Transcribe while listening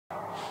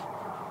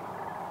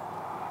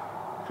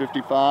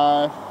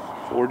55,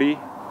 40,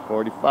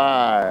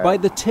 45. By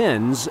the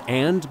tens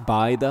and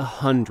by the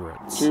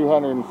hundreds.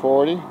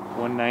 240,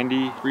 190,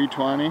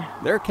 320.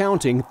 They're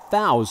counting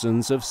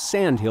thousands of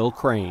Sandhill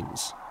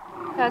Cranes.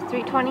 That's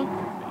 320.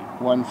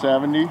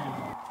 170.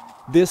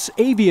 This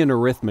avian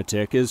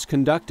arithmetic is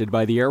conducted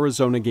by the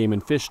Arizona Game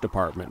and Fish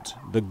Department.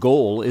 The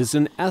goal is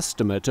an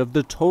estimate of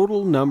the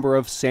total number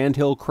of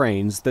Sandhill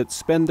cranes that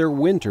spend their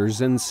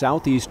winters in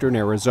southeastern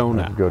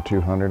Arizona. Go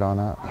 200 on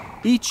that.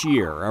 Each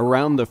year,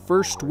 around the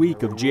first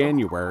week of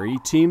January,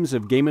 teams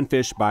of game and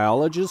fish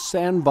biologists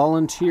and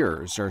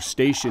volunteers are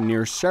stationed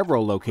near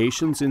several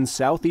locations in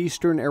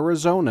southeastern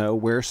Arizona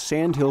where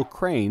Sandhill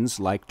cranes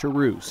like to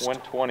roost.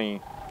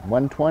 120.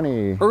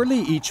 120. Early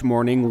each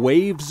morning,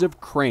 waves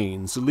of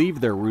cranes leave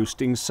their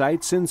roosting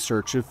sites in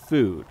search of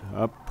food,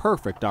 a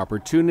perfect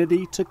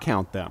opportunity to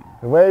count them.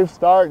 The waves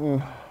start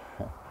in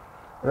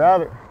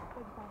rather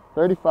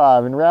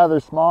 35 in rather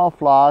small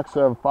flocks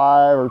of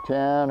 5 or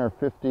 10 or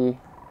 50.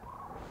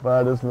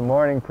 But as the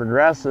morning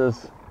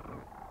progresses,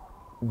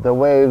 the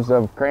waves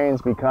of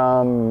cranes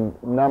become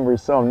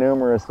numbers so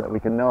numerous that we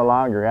can no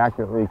longer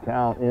accurately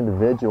count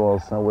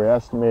individuals. So we're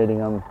estimating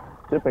them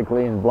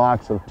typically in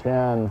blocks of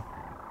 10.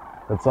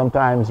 But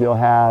sometimes you'll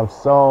have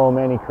so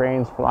many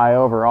cranes fly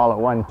over all at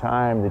one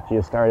time that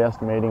you start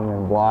estimating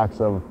in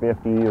blocks of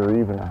 50 or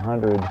even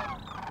 100.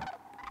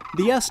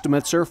 The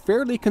estimates are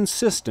fairly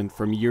consistent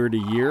from year to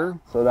year.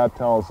 So that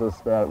tells us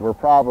that we're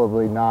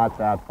probably not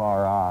that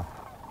far off.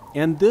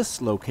 And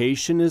this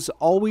location is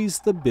always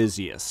the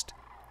busiest.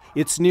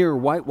 It's near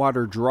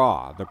Whitewater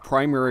Draw, the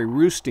primary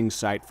roosting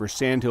site for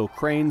Sandhill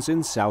cranes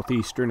in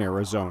southeastern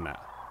Arizona.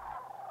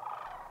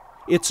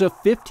 It's a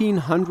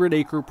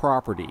 1,500-acre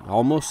property,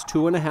 almost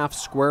 2.5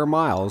 square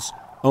miles,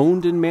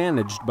 owned and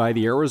managed by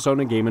the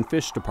Arizona Game and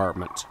Fish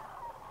Department.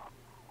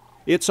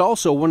 It's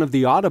also one of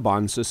the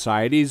Audubon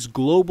Society's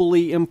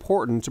globally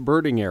important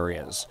birding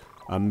areas,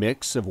 a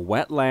mix of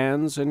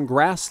wetlands and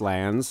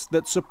grasslands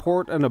that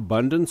support an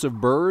abundance of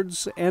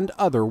birds and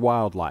other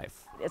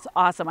wildlife. It's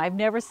awesome. I've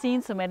never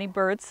seen so many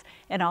birds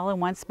and all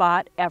in one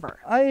spot ever.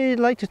 I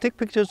like to take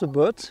pictures of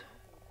birds.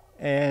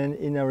 And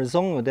in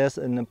Arizona, there's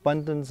an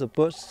abundance of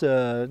birds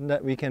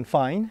that we can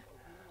find.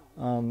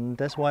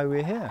 That's why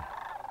we're here.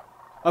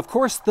 Of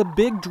course, the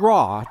big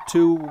draw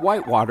to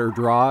Whitewater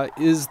Draw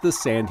is the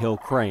Sandhill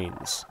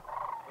cranes.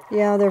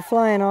 Yeah, they're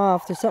flying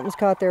off. Something's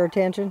caught their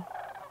attention.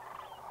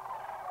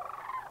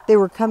 They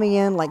were coming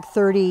in like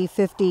 30,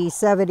 50,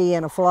 70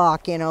 in a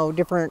flock, you know,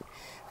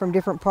 from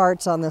different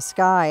parts on the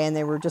sky, and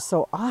they were just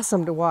so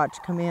awesome to watch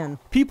come in.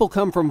 People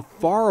come from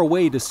far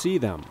away to see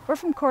them. We're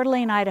from Coeur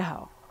d'Alene,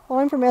 Idaho. Well,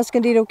 I'm from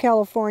Escondido,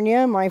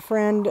 California. My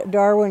friend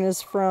Darwin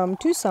is from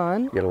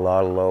Tucson. Get a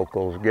lot of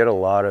locals, get a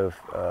lot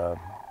of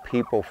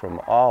people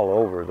from all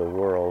over the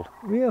world.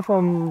 We are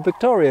from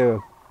Victoria,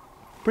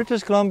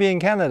 British Columbia in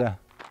Canada.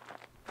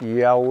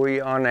 Yeah, we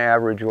on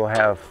average will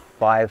have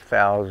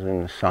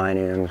 5,000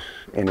 sign-ins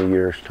in a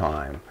year's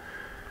time.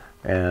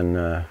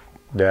 And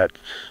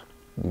that's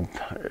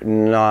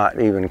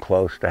not even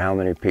close to how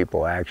many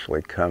people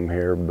actually come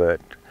here, but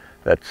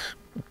that's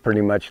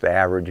pretty much the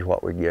average of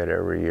what we get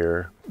every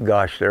year.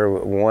 Gosh,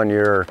 one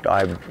year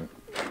I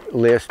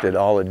listed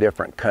all the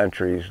different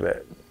countries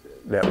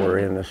that were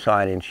in the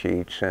sign-in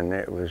sheets, and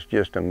it was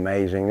just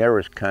amazing. There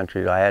was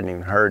countries I hadn't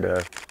even heard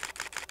of.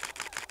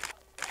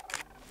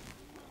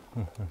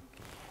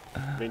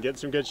 Been getting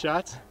some good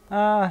shots?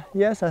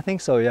 Yes, I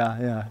think so,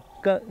 yeah.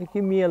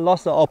 Give me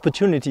lots of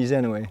opportunities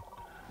anyway.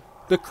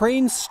 The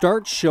cranes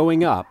start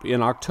showing up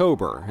in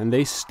October, and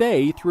they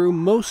stay through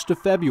most of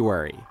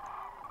February.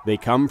 They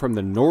come from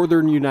the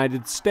northern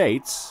United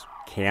States,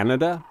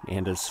 Canada,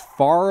 and as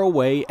far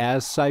away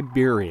as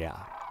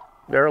Siberia.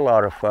 They're a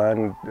lot of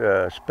fun,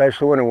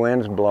 especially when the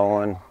wind's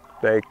blowing.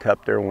 They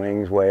cup their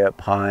wings way up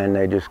high and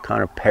they just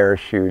kind of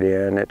parachute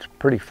in. It's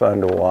pretty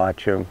fun to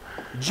watch them.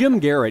 Jim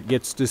Garrett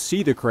gets to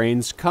see the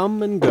cranes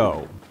come and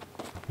go.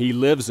 He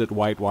lives at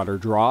Whitewater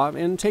Draw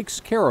and takes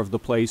care of the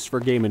place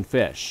for game and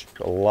fish.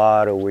 A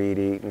lot of weed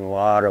eating, a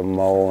lot of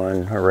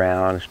mowing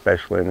around,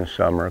 especially in the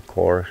summer, of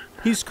course.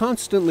 He's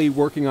constantly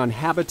working on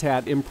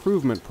habitat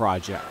improvement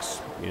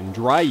projects. In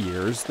dry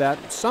years,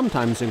 that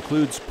sometimes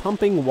includes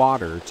pumping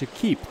water to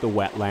keep the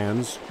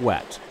wetlands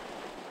wet.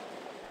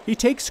 He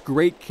takes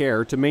great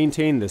care to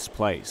maintain this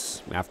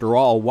place. After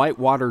all,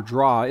 Whitewater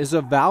Draw is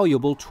a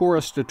valuable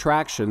tourist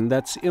attraction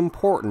that's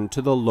important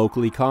to the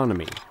local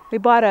economy. We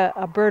bought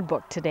a bird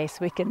book today so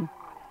we can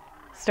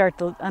start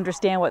to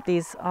understand what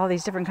all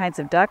these different kinds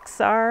of ducks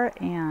are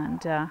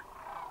and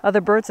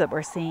other birds that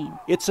we're seeing.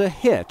 It's a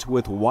hit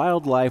with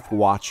wildlife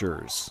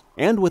watchers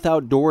and with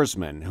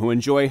outdoorsmen who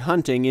enjoy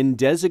hunting in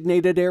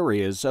designated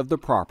areas of the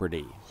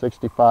property.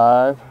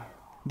 65.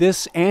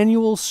 This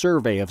annual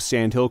survey of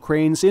Sandhill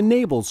cranes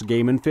enables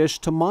game and fish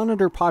to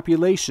monitor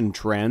population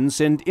trends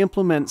and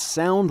implement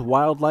sound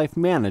wildlife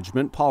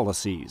management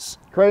policies.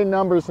 Crane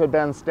numbers have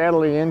been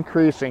steadily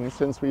increasing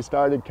since we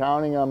started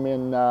counting them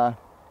in the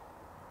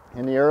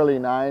early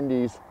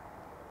 90s.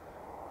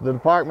 The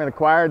department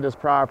acquired this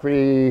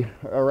property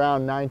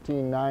around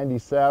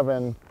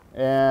 1997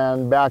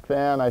 And back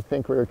then, I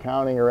think we were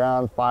counting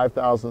around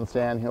 5,000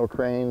 Sandhill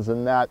Cranes,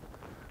 and that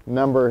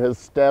number has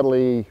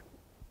steadily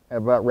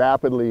but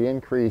rapidly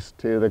increased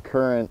to the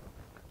current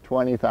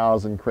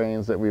 20,000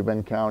 cranes that we've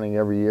been counting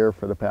every year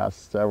for the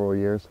past several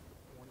years.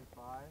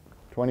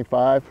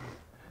 25?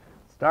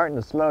 Starting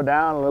to slow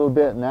down a little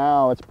bit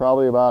now. It's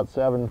probably about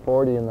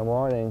 7:40 in the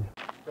morning.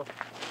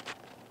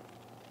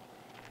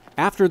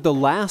 After the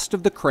last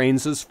of the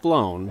cranes is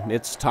flown,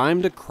 it's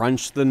time to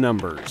crunch the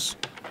numbers.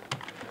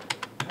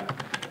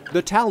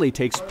 The tally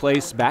takes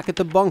place back at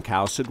the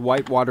bunkhouse at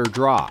Whitewater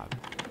Draw.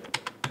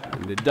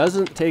 And it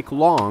doesn't take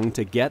long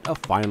to get a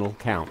final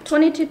count.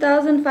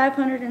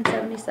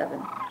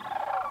 22,577.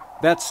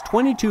 That's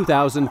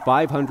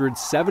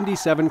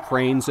 22,577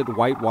 cranes at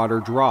Whitewater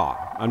Draw.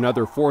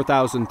 Another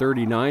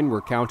 4,039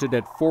 were counted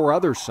at 4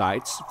 other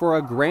sites for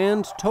a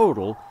grand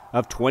total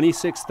of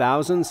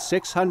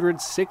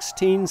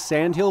 26,616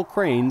 Sandhill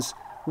Cranes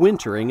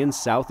wintering in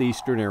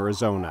southeastern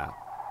Arizona.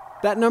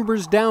 That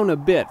number's down a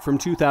bit from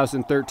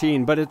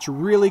 2013, but it's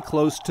really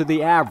close to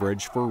the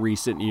average for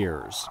recent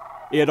years.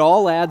 It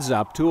all adds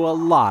up to a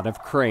lot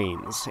of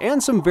cranes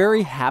and some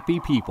very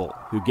happy people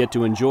who get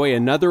to enjoy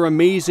another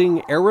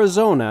amazing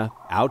Arizona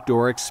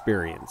outdoor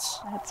experience.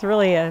 It's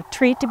really a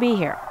treat to be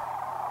here.